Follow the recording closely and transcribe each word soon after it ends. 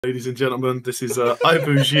Ladies and gentlemen, this is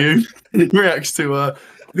Ibu reacts to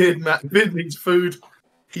BeardMeatsFood.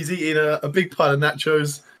 He's eating a big pile of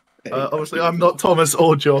nachos. Obviously, I'm not Thomas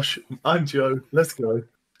or Josh. I'm Joe. Let's go.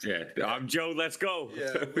 Yeah, I'm Joe. Let's go.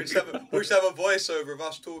 Yeah, we just have a voiceover of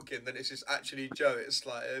us talking. Then it's just actually Joe. It's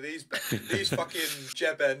like these fucking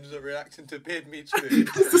jebens are reacting to BeardMeatsFood.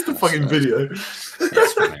 It's just a fucking video.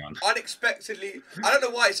 Unexpectedly, I don't know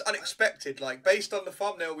why it's unexpected. Like based on the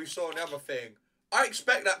thumbnail we saw on the other thing, I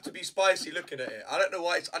expect that to be spicy. Looking at it, I don't know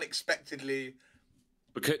why it's unexpectedly.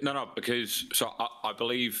 Because I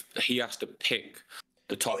believe he has to pick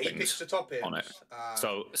the toppings. He picks the toppings on it.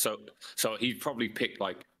 So he probably picked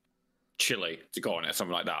like chili to go on it,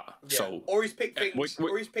 something like that. Yeah. So or he's picked things,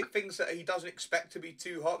 or he's picked things that he doesn't expect to be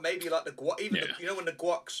too hot. Maybe like the guac, even you know when the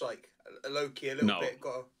guac's like a low key a little bit.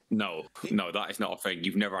 No, that is not a thing.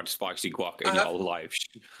 You've never had spicy guac in your whole life.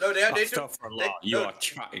 No, they do. For a lot. You are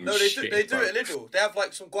chatting. No, they shit, do. They do bro. it a little. They have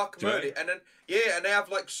like some guacamole, and then and they have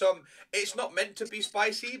like some. It's not meant to be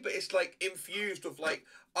spicy, but it's like infused with like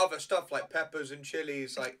other stuff like peppers and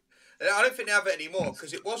chilies. Like I don't think they have it anymore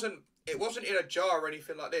because it wasn't in a jar or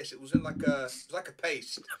anything like this. It was in like a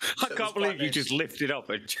paste. I can't believe you just lifted up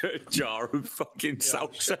a jar of fucking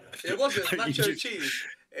salsa. It wasn't nacho cheese.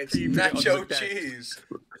 It's nacho cheese.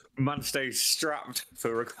 Man stays strapped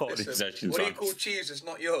for recording sessions. What do you call cheese? It's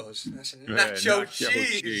not yours. That's nacho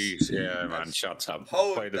cheese. Yeah, man, shut up.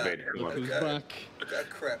 Play the vid. Who's back?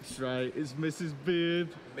 Crepes. Right, it's Mrs. Beard.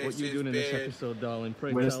 What are you doing in this episode, darling?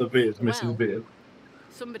 Where's the beard, Mrs. Beard?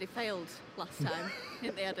 Somebody failed last time,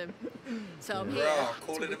 didn't they, Adam? So I'm here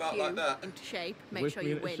calling to him out like that. into shape, make sure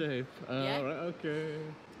you win. Shape. Yeah? All right, okay.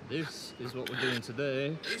 This is what we're doing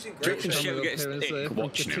today. He's in Do you great reckon she shape. ever gets sick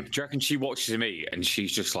watching him? Do you reckon she watches me and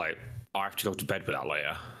she's just like, I have to go to bed with that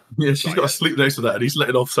later? Yeah, she's got to sleep next to that, and he's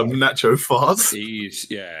letting off some nacho farts.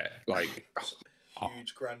 He's like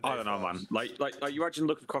Huge grande I don't know, man. Like you imagine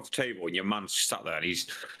looking across the table and your man's sat there and his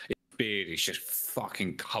beard is just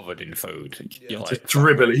fucking covered in food. Yeah. Like, just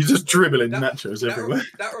dribbling. He's just dribbling nachos everywhere.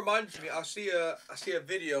 That reminds me. I see a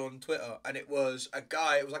video on Twitter, and it was a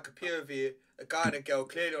guy. It was like a POV, a guy and a girl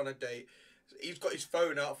clearly on a date. He's got his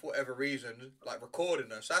phone out for whatever reason, like recording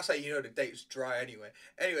her. So that's how you know the date's dry anyway.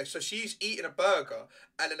 Anyway, so she's eating a burger,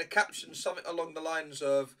 and then the caption something along the lines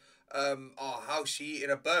of, how's she eating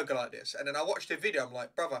a burger like this? And then I watched the video. I'm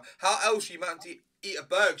like, brother, how else are you meant to eat a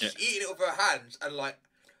burger? She's eating it with her hands, and like.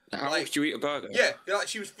 How else do you eat a burger? Yeah, like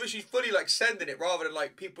she's fully like sending it rather than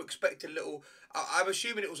like people expecting little. I'm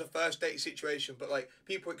assuming it was a first date situation, but like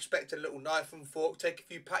people expect a little knife and fork, take a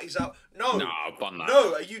few patties out. No, no,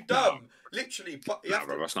 are you dumb? No. Literally, you have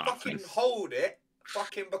to fucking hold it,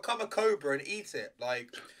 fucking become a cobra and eat it. Like,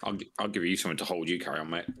 I'll give you something to hold. You carry on,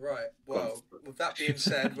 mate. Right. Well, with that being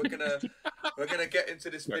said, we're gonna get into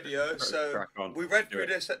this video. So we read through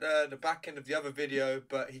this at the back end of the other video,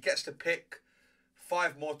 but he gets to pick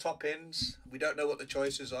 5 more toppings. We don't know what the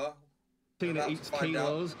choices are. Tina eats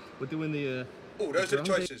kilos. We're doing the. Those are the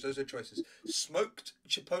choices. Those are the choices. Smoked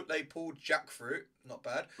chipotle pulled jackfruit. Not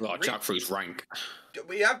bad. Jackfruit's rank.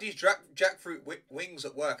 We have these jackfruit wings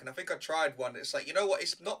at work, and I think I tried one. It's like, you know what?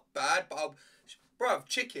 It's not bad, but bruv,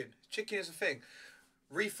 chicken. Chicken is a thing.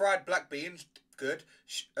 Refried black beans. Good.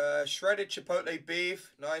 Shredded chipotle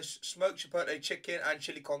beef, nice. Smoked chipotle chicken and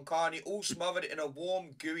chili con carne, all smothered in a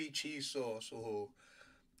warm, gooey cheese sauce. Oh.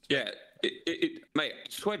 Yeah, mate. I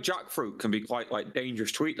swear jackfruit can be quite like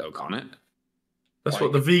dangerous to eat, though, can't it? That's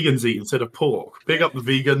what the vegans eat instead of pork. Big up the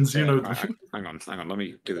vegans, you know. Right, hang on. Let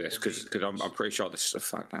me do this because I'm pretty sure this is a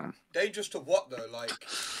fact now. Dangerous to what though? Like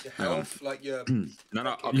your health, like your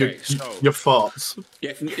no. Okay, so your farts.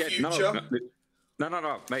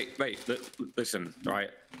 No, mate. Listen,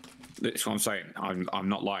 right. That's what I'm saying. I'm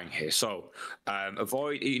not lying here. So,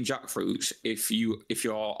 avoid eating jackfruits if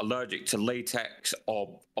you're allergic to latex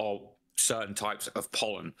or certain types of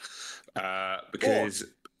pollen, because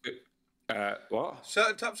what?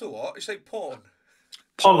 Certain types of what? You say porn?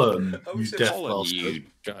 Pollen. You deaf pollen, you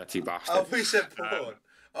dirty bastard. Oh, we said porn.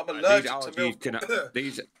 I'm allergic to milk.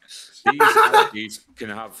 These allergies can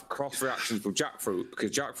have cross reactions with jackfruit because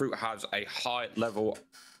jackfruit has a high level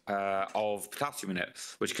of potassium in it,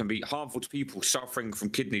 which can be harmful to people suffering from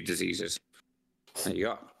kidney diseases. There you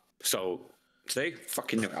go. So, see,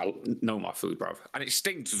 fucking know my food, bro. And it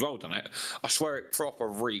stinks as well, doesn't it? I swear it proper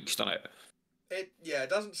reeks, doesn't it? It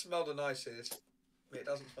doesn't smell the nicest. It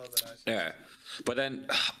doesn't smell the nicest. Yeah, but then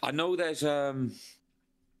I know there's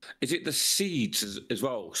is it the seeds as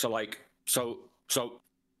well? So I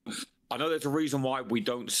know there's a reason why we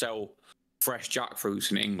don't sell fresh jackfruits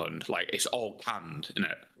in England. Like it's all canned, isn't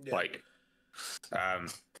it? Yeah. Like,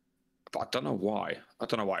 but I don't know why.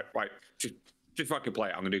 Right, just just if I can play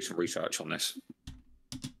it, I'm gonna do some research on this.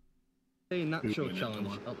 Nacho challenge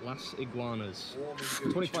at Las Iguanas.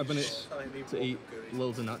 25 minutes to eat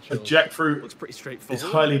loads of nachos. The jackfruit Looks pretty straightforward. is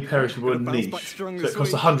highly perishable and niche, so it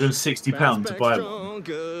costs £160 to buy one.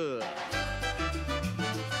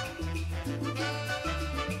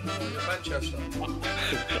 Manchester.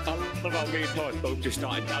 I love how me and Todd both just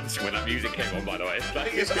started dancing when that music came on, by the way. The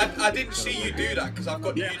thing is, I didn't see you do that because I've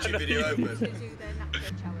got the YouTube video open. Do the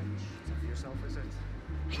nacho challenge.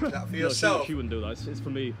 Is that for yourself? No, she wouldn't do that. It's for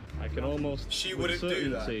me. I can almost She wouldn't do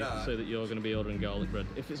that, nah. say that you're going to be ordering garlic bread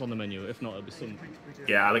if it's on the menu. If not, it'll be some.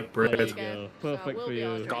 Garlic bread. There you go. Perfect we'll for be you.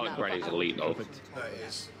 ordering Garlic bread is elite, though. Perfect. No, it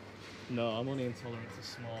is. No, I'm only intolerant to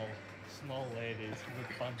small ladies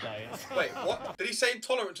with bad diets. Wait, what? Did he say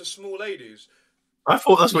intolerant to small ladies? I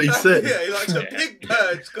thought that's what he said. Yeah, he likes the big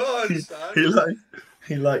birds. God, son.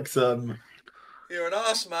 He likes You're an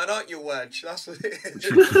arse man, aren't you, Wedge? That's what it is.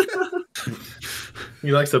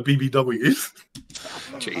 he likes the BBWs.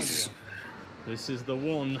 Jesus. This is the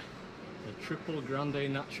one. The Triple Grande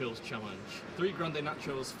Nachos Challenge. 3 Grande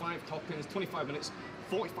Nachos, 5 toppings, 25 minutes,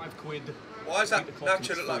 45 quid. Why does that Keep the clock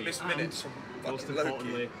nacho look like Miss and Minutes from Most fucking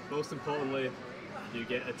Loki? importantly, you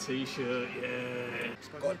get a t-shirt, yeah.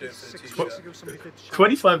 Gotta do it for the t-shirt.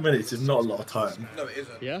 25 minutes is not a lot of time. No, it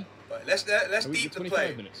isn't. Yeah? But let's we deep do the 25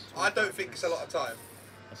 play. minutes? I don't think it's a lot of time.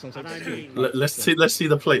 That sounds like a treat. Let's see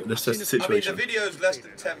the plate. Let's test the I mean, the situation. video's less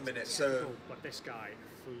than 10 minutes, so... But this guy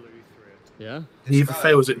flew through it. Yeah? He either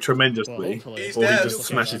fails it Well, tremendously, hopefully. He's or he there. just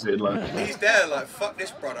smashes it in like. He's there like, fuck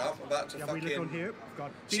this brother, I'm about to Yeah, we look on fucking... here. We've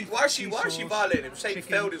got See, beef, why is she cheese violating him? Say he chicken,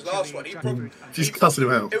 failed his last chili, one. He jackfruit, probably... and She's cussing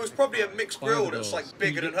him out. It was probably a mixed grill Five that's of like those.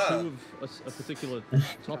 bigger You than get her. two of a particular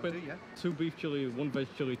topping, Yeah. 2 beef chili, 1 veg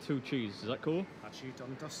chili, 2 cheese. Is that cool? That's you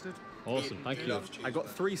done dusted. Awesome, He thank you. loves cheese, I got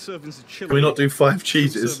man. 3 servings of chili. Can we not do 5 2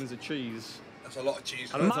 cheeses? servings of cheese. That's a lot of cheese.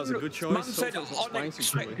 I don't know if that's a good choice. Man said Hopefully it's not spicy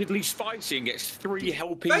chili. unexpectedly spicy and gets 3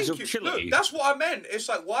 helpings Thank of you. chili. Look, that's what I meant. It's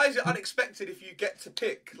like, why is it unexpected if you get to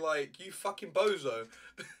pick? Like, you fucking bozo.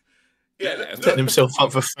 Yeah, Yeah, Setting himself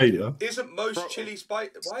up for failure. isn't most chili spice?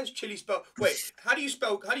 Why is chili spelled? Wait, how do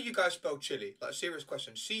you guys spell chili? Like, serious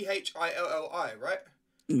question. CHILLI, right?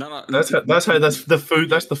 No. That's the food.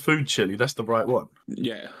 That's the food chili. That's the right one.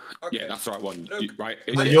 Yeah. Okay. Yeah, that's the right one. Look, Right.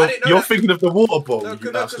 I didn't You're know that. thinking of the water bowl. No, you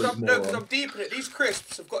because absolute I'm moron. deep in it. These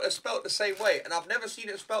crisps have got it spelt the same way, and I've never seen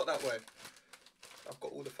it spelt that way. I've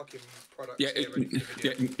got all the fucking products Yeah, here ready for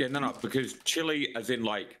the video. no, because chili, as in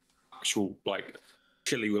like actual like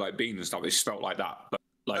chili with like beans and stuff, is spelt like that. But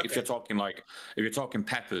like if Okay. you're talking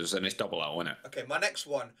peppers, then it's double L, isn't it? Okay, my next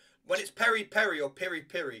one. When it's peri peri or piri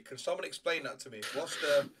piri, can someone explain that to me? What's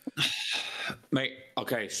the... Mate,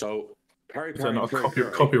 okay, so peri Is that peri. not a peri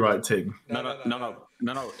peri- copyright thing? No.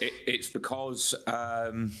 It's because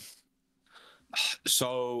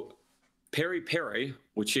so peri peri,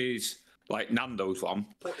 which is like Nando's one,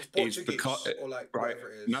 It's is Portuguese because or like right.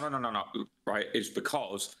 whatever it is. No. Right, it's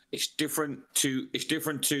because it's different to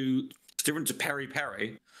peri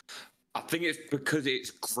peri. I think it's because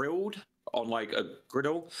it's grilled on like a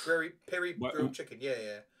griddle. Peri What- grilled chicken,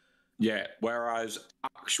 yeah. Yeah, whereas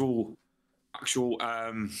actual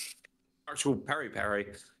peri peri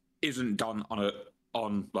isn't done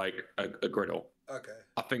on like a griddle. Okay.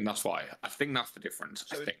 I think that's why. I think that's the difference.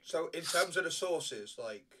 I think. So in terms of the sauces,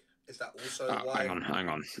 like, is that also why?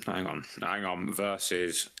 Hang on.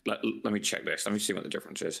 Versus, let me check this. Let me see what the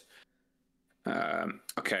difference is.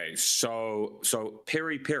 Okay, so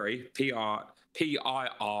piri piri,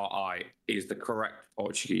 PIRI is the correct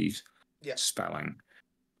Portuguese spelling.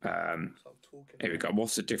 Here we go.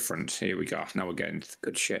 What's the difference? Here we go. Now we're getting to the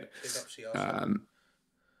good shit.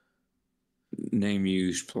 Name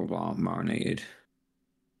used, blah blah, marinated.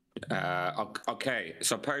 Okay,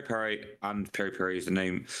 so peri peri and peri peri is the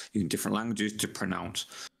name in different languages to pronounce.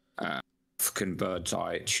 African bird's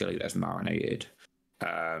eye chili that's marinated.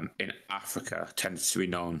 In Africa tends to be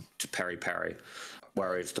known to peri peri,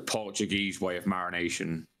 whereas the Portuguese way of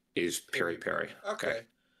marination is piri piri. Okay.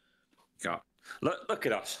 Yeah. Look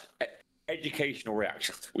at us. Educational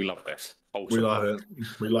reactions. We love this. We like it.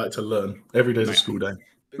 We like to learn. Every day's a school day.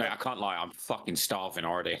 Mate, I can't lie. I'm fucking starving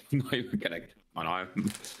already. I'm not even gonna. I know.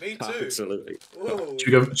 Me too. Absolutely. Whoa.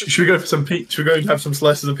 Should we go for some pizza? Should we go and have some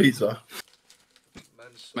slices of pizza?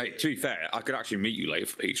 Mate, to be fair, I could actually meet you later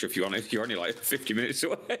for pizza if you want. If you're only like 50 minutes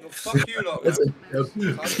away. Well, fuck you lot, man.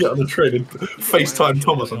 Get on the train and FaceTime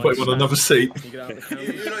Thomas and put him on another seat. You're not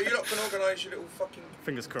gonna organise your little fucking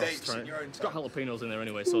Fingers crossed, dates right? in your own It's got time. jalapenos in there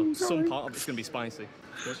anyway, so some part of it's going to be spicy.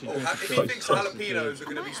 If he thinks jalapenos are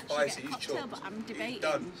gonna be spicy, he's Cocktail, chopped. but I'm He's debating.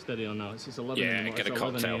 done. Steady on now. It's 11 Yeah, in the get a it's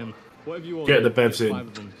 11 cocktail. a.m. Whatever you want. Get the bevs there's in. 5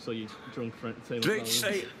 of them, so you drunk for entertainment. Did they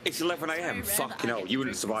say it's 11 a.m.? Fucking hell, you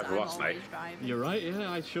wouldn't survive with us, mate. You're right,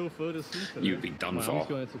 yeah, I chauffeured us sleeping. You'd be done Right, for. I'm just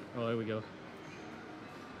going to... Oh, here we go.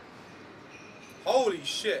 Holy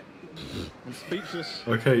shit. I'm speechless.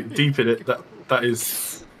 Okay, deep in it. That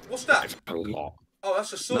is. What's that? A lot. Oh,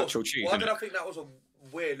 that's a sauce. Natural cheese, Why isn't did I it? think that was a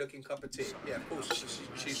weird looking cup of tea? Yeah, of course, it's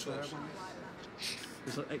cheese sauce.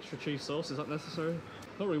 Is that extra cheese sauce? Is that necessary?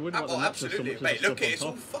 Not really worried about Oh, the nachos so absolutely. much as Mate, the look stuff at it. It's on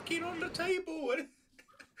all top. fucking on the table.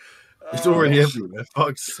 It's already everywhere.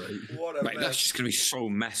 Fuck's sake. What a Mate, mess. that's just gonna be so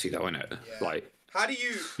messy, though, isn't it? Yeah. Like, How do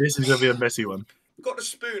you... This is gonna be a messy one. Got the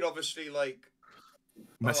spoon, obviously, like...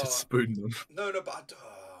 Messy spoon them. No, but...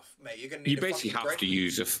 mate, you're going to need you basically have to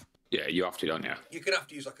use a. Yeah, you have to, don't you? You're going to have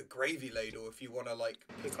to use, like, a gravy ladle if you want to, like,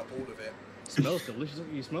 pick up all of it. It smells delicious.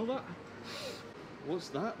 You smell that? What's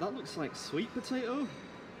that? That looks like sweet potato?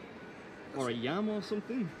 Or a yam or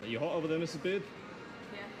something? Are you hot over there, Mrs. Beard?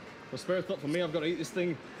 Yeah. Well, spare thought for me, I've got to eat this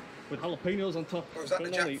thing with jalapenos on top. Or is that the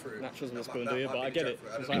Don't normally eat jackfruit? Nachos with a That spoon, might- do you? that But might I be get it. jackfruit.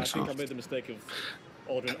 I It's don't like, I think think I made the mistake of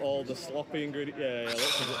ordering all the sloppy ingredients.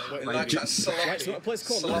 Yeah, Like Right, that sloppy. Right, so a place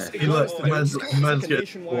called sloppy. He likes the man's It's like a get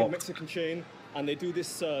nationwide what? Mexican chain, and they do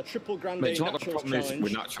this triple grande Mate, do you know what the nachos problem is challenge.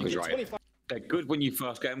 with You nachos, get right? 25 They're good when you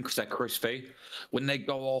first get them because they're crispy. When they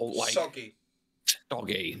go all like Soggy.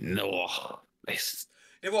 soggy, no. It's,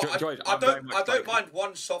 You know what? George, I I'm very don't much mind like-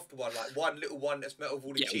 one soft one, like one little one that's melt with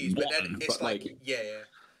all the Yeah, cheese, but then one, it's but, like, like- yeah.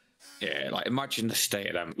 yeah, like imagine the state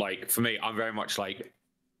of them. Like for me, I'm very much like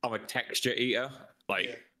I'm a texture eater. Like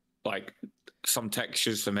Yeah. like some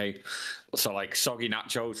textures for me. So like soggy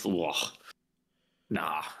nachos, whoa.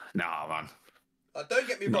 Nah, man. Don't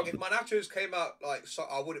get me wrong, if my nachos came out like so,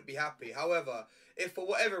 I wouldn't be happy. However, if for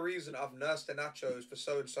whatever reason I've nursed the nachos for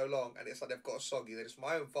so and so long and it's like they've got a soggy, then it's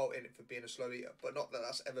my own fault in it for being a slow eater. But not that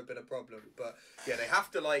that's ever been a problem. But yeah, they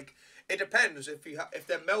have to like. It depends if if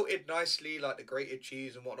they're melted nicely, like the grated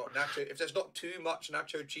cheese and whatnot. Nacho, if there's not too much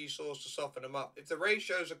nacho cheese sauce to soften them up, if the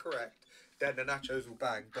ratios are correct, then the nachos will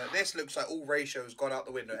bang. But this looks like all ratios gone out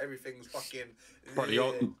the window. Everything's fucking Brother,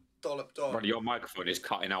 your, dolloped on. brother, your microphone is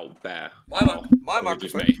cutting out bare. My Or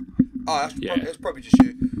just microphone. me. Oh, that's Yeah. it's probably just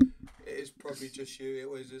you. It is probably just you. It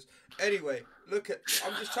always is. Anyway, look at.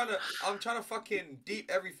 I'm trying to fucking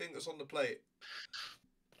deep everything that's on the plate.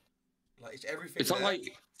 Like it's everything.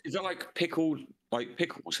 Is that like pickled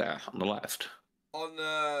pickles there on the left? On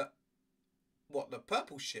the what the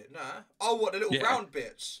purple shit? Nah. Oh, what the little Yeah. round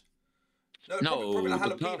bits? No, No, probably like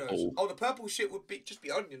the jalapenos. purple. Oh, the purple shit would be just be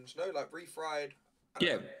onions, no, like refried. I don't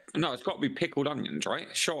Yeah. know. No, it's got to be pickled onions, right?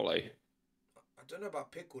 Surely. I don't know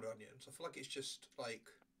about pickled onions. I feel like it's just like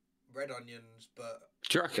red onions, but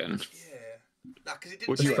Do you reckon? yeah. Nah, because it didn't.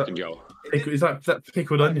 What do you say- reckon, Joe? it didn't- Is that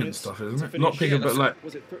pickled onion minutes stuff, to isn't it? finish. Not pickled, Yeah, but like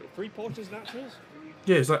Was it 3 portions nachos?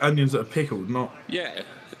 yeah, it's like onions that are pickled, not. Yeah.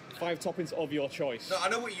 5 toppings of your choice. No, I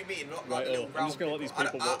know what you mean. Not like Right, the little I'm round just gonna let these people.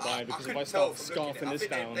 people walk by because if I couldn't start tell from looking at scarfing it. I this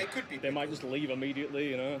think down, they could be. they might just leave immediately,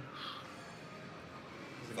 you know.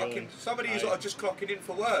 Fucking some of these Aye. are just clocking in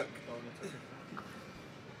for work.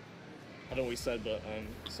 I don't know what he said, but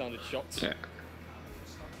sounded shocked. Yeah.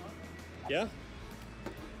 Yeah?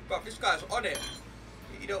 But this guy's on it.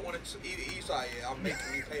 You don't want to. He's like, yeah, I'm making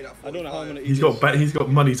you pay that. 45. I don't know how I'm gonna eat He's got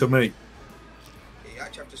money to make. Yeah, you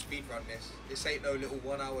actually have to speed run this. This ain't no little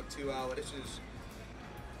 1 hour, 2 hour. This is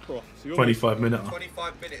Bro, so you're 25-minute.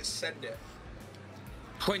 25 minutes. Send it.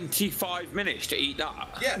 25 minutes to eat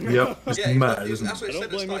that. Yeah. Yep, it's Yeah, mad, exactly. isn't That's it? what it I said don't at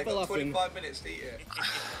the blame you start. for You got laughing. 25 minutes to eat it.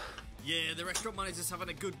 Yeah, the restaurant manager's having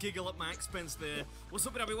a good giggle at my expense there. What's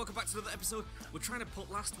up, everybody? Welcome back to another episode. We're trying to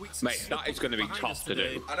put last week's Mate, that is going to be behind tough us to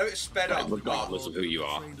today. do. I know it's sped up. Regardless of who you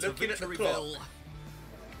are. Train to Looking at the Victoryville.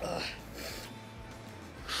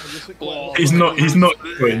 He's not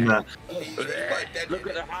doing that. He's got a dead Look in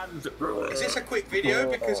at the it. hands. Is this a quick video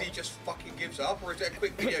because he just fucking gives up, or is it a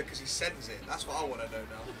quick video because he sends it? That's what I want to know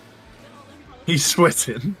now. He's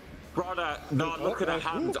sweating. Brother, no, look at the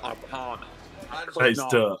hands. I can't. Hands That is on.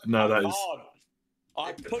 dirt. No, that is.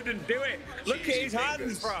 I couldn't do it. Look at Cheesy his hands,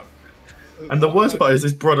 fingers. bro. And the worst part is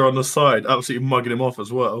this brother on the side, absolutely mugging him off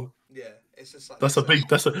as well. Yeah, it's just like That's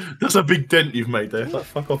a big dent you've made there. Like,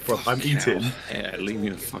 fuck off, bro. I'm eating. Yeah, leave me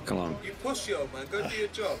the fuck alone. You push yo, man. Go do your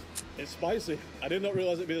job. It's spicy. I did not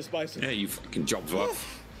realise it'd be this spicy. Yeah, you fucking jobs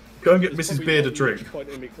off. Go and get There's Mrs. probably Beard a not drink. much point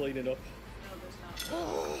in me cleaning up.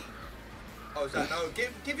 Oh, is that no?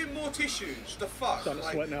 Give him more tissues. The fuck? Starting to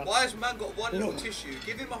Like, sweat now. why has man got one little tissue?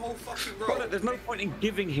 Give him a whole fucking roll. Brother, there's no point in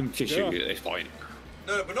giving him tissue Yeah. at this point.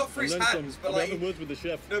 No, but not for his And then hands. some. But I'm like, having words with the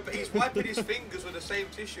chef. no, but he's wiping his fingers with the same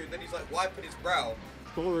tissue, and then he's like wiping his brow.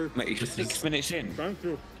 Sorry. Mate, he's 6 minutes in. Thank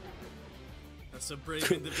you. That's a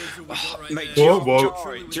brave individual we got right Mate, there. Whoa, whoa.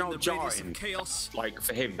 Truly do you know within the radius of jarring? chaos. Like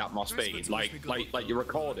for him, that must be like you're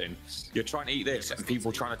recording, you're trying to eat this, and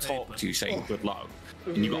people trying to talk to you saying good luck,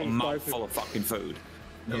 and you got a mouth full of fucking food.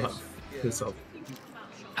 Piss off.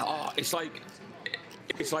 Oh, it's like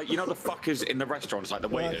you know the fuckers in the restaurants, like the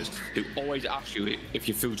waiters, who always ask you if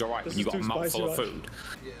your food's alright when you got a mouthful of food.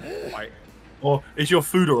 Like, Or is your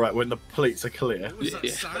food alright when the plates are clear? What was that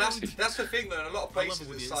Yeah. sound? But that's the thing though, in a lot of I love places it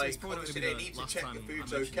with it's you. like, It's probably not obviously gonna they be need the to check last the time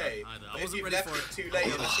food's I mentioned okay. that either. I But if wasn't you've ready left for it too late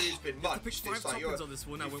and the food's been I munched, picked 5 it's like toppings on this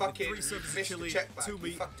one. I you went with 3 fucking servings of missed the chili, check back, 2 you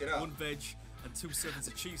meat, fucked it up. 1 veg, and 2 servings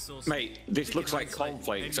of cheese sauce. mate, this looks like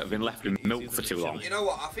cornflakes that have been left in milk for too long. You know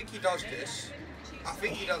what, I think he does this. I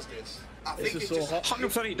think it's just...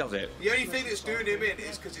 100% he does it. The only thing that's doing him in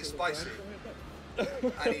is because it's spicy.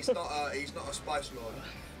 And he's not a spice lord.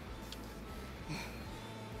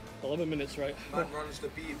 11 minutes, right? Man runs the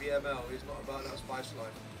BBML, he's not about that spice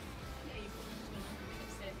life.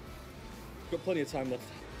 Got plenty of time left.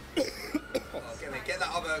 Get that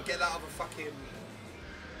other fucking...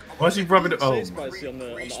 Why is he rubbing it? Oh, Say spicy on the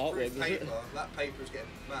artwork, does it? That paper's getting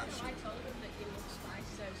mashed.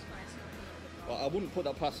 Well, I wouldn't put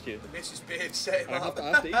that past you. Mrs. Beard set him I up.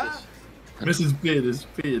 have to eat this. Mrs. Beard is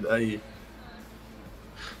Beard, eh?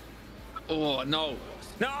 Oh no,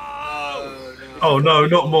 no! Oh no,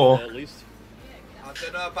 not more. At least. I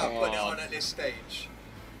don't know about putting it on at this stage.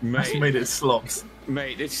 That's Mate, made it slops.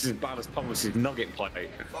 mate, this is as bad as Thomas's nugget plate.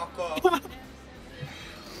 Fuck off.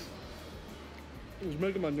 It was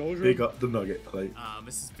making my nose Big red. up the nugget plate. Ah,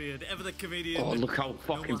 Mrs. Beard, ever the comedian. Oh, look how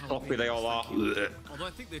fucking sloppy they all are. Although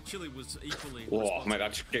I think the chili was equally. Oh, mate,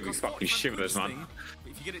 that just gave me Costs fucking 45 shivers, quid, man. thing,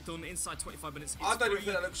 but if you get it done inside 25 minutes, it's I don't even free,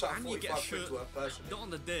 think that looks like and you get a 45 quid's shirt, worth, personally. not on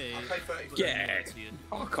the day. I pay 30 but for it. then Yeah, to you.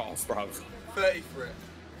 fuck off, bro. 30 for it.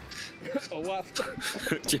 Oh, wow.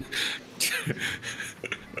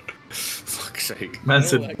 Fuck's sake. Man I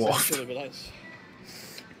said don't like what? chili, but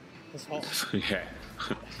that's hot. Yeah.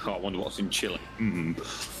 Oh, I wonder what's in Chile. Mm.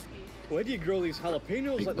 Where do you grow these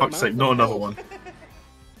jalapenos? Like Fuck's sake, not another one.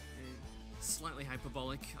 Slightly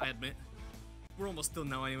hyperbolic, I admit. We're almost done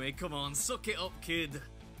now anyway. Come on, suck it up, kid.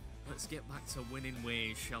 Let's get back to winning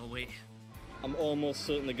ways, shall we? I'm almost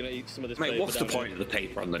certainly going to eat some of this Mate, paper what's the down point of the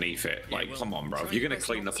paper underneath it? Yeah, Like, well, come on, bro. try You're your gonna best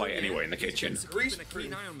clean the not to, plate yeah. anyway in the kitchen. Keeping a Grease-proof.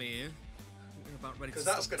 keen eye on me here. We're about ready to Because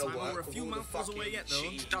that's stop going the to timer. work We're a with few all the mouthfuls away fucking yet, though.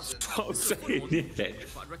 cheese. That's and- what I'm It's a fun saying, one, isn't it?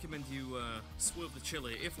 but I'd recommend you swerve the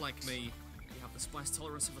chili. If, like me, you have the spice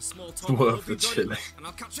tolerance of a small Swerve toddler. Hope the you enjoyed chili. it, and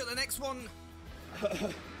I'll catch you at the next one.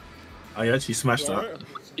 I actually smashed that.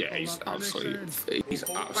 Yeah, he's absolutely Man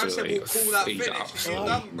said we'll call that he's finish. You're absolutely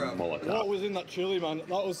done, bro. mullet What that. was in that chili, man? That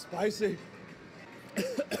was spicy.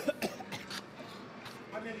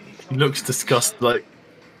 He looks disgusted. Like,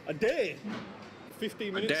 A day? 15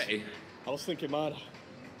 A minutes? day. I was thinking, man,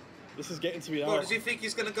 this is getting to me Bro, now. does he think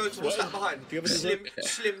he's going to go to what's that behind? Do you have a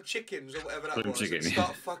Slim Chickens or whatever that Slim was. Chicken, And yeah.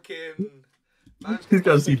 start fucking... he's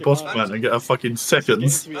gonna see thinking, Boss man. Man and get a fucking It's getting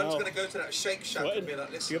seconds. to me Man's now. going to go to that Shake Shack and be like,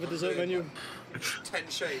 Do listen, you have a I'm dessert doing menu? 10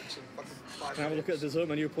 shakes and fucking 5 Can I have a look at the dessert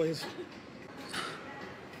menu, please?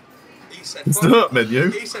 He said, Dessert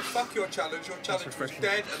menu? He said, fuck your challenge was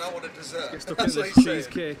dead and I want a dessert. Get stuck That's in what this he said.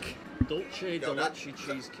 cheesecake. Dolce Yo, that- Dolce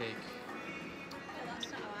cheesecake.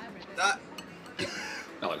 That,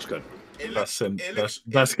 That looks good. it That's looks, sent. it looks,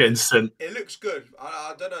 That's getting sent. it looks good.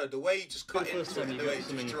 I don't know, the way he just cut First into it time and you the way got it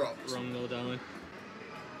something just dropped. wrong though, darling.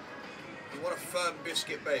 You want a firm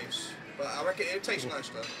biscuit base. But I reckon it tastes nice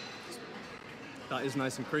though. That is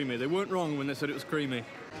nice and creamy. They weren't wrong when they said it was creamy.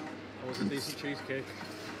 That was a decent cheesecake.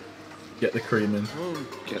 Get the cream in.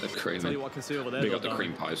 Get the cream Tell you in. what I can see over there. We though, got the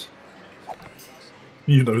darling. cream pies.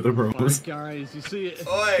 You know the Five rules. Guys, you see it?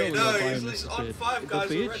 Oi, Surely no, you're buying he's this on bit. Five Guys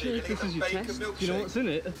The beard already. shake, They this got is your bacon test. milkshake. Do you know what's in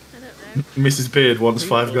it? I don't know. Mrs. Beard wants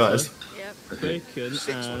Five Guys. Yep. Bacon 6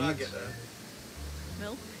 when I and get there.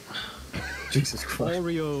 Milk. Jesus Christ.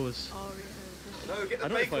 Oreos. Oreos. No, get the I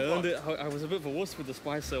don't know if I bacon earned one. it. I was a bit of a wuss with the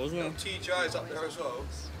spice there, wasn't I? TGI's up there as well.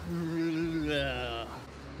 Yeah.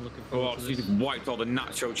 Looking Oh, forward to she's this. wiped all the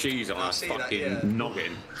nacho cheese on I her see that, fucking yeah.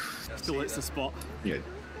 noggin. Still hits the spot. Yeah,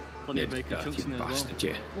 Plenty yeah, of bacon chunks dirty in there as well. bastard,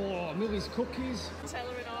 yeah. Oh, Millie's cookies. Nutella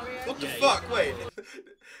and Oreo. What the fuck? Wait.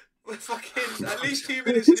 We're fucking at least 2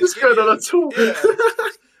 minutes in He's this just going video. on a tour. Yeah.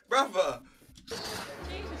 Brother.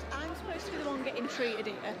 Jesus, I'm supposed to be the one getting treated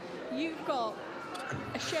here. You've got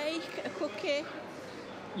a shake, a cookie.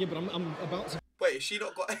 Yeah, but I'm about to. Wait, has he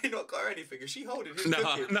not got her anything? Is she holding his No,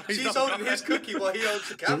 cookie? no, he's She's not holding got his it. cookie while he holds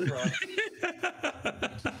the camera.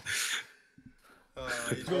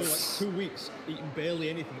 He's Go like 2 weeks eating barely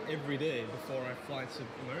anything every day before I fly to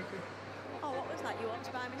America. Oh, what was that? You want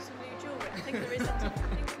to buy me some new jewellery? I think there is. I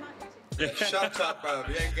think we might. Shut up, bro.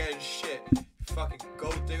 You ain't getting shit. fucking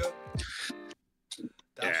gold digger.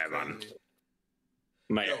 That's Yeah, man. crazy.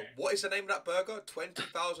 Mate, Yo, what is the name of that burger?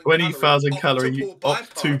 20,000 20,000 calorie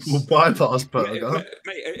octuple bypass burger.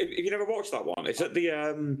 mate, have you never watched that one? It's at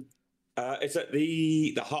the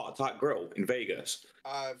Heart Attack Grill in Vegas.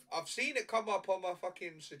 I've seen it come up on my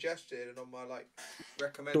fucking suggested and on my like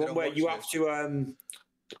recommended. The one where you have to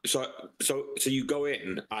so you go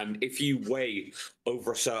in, and if you weigh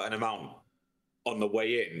over a certain amount on the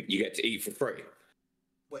way in, you get to eat for free.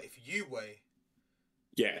 Wait, if you weigh?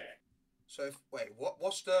 Yeah. So if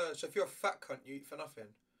you're a fat cunt, you eat for nothing.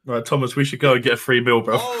 Right, Thomas, we should go and get a free meal,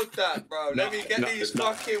 bro. Hold that, bro. Let me get these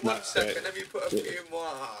fucking 1 second. Let me put a few more.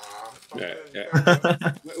 Yeah.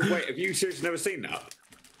 Wait, have you seriously never seen that?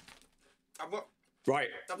 Right,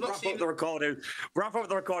 wrap up the recording. Wrap up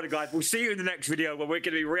the recording, guys. We'll see you in the next video where we're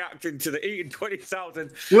going to be reacting to the eating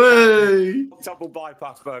 20,000 double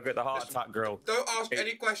bypass burger at the Heart Attack Grill. Don't ask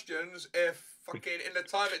any questions if fucking in the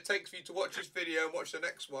time it takes for you to watch this video and watch the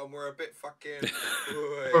next one, we're a bit fucking.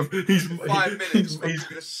 5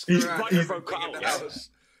 minutes. His microphone cut out. Yeah?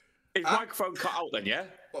 His microphone cut out then, yeah?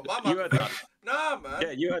 What, my you heard that? Nah, man.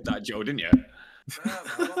 Yeah, you heard that, Joe, didn't you? Nah,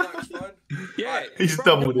 man. My mic's fine. Yeah, right. He's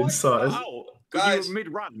doubled in size. Guys,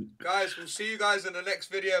 mid-run. Guys, we'll see you guys in the next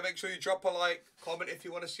video. Make sure you drop a like, comment if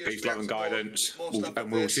you want to see us. Peace, love, and guidance. More stuff and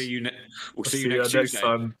we'll see you. We'll see you next Tuesday.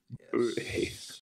 time. Yes.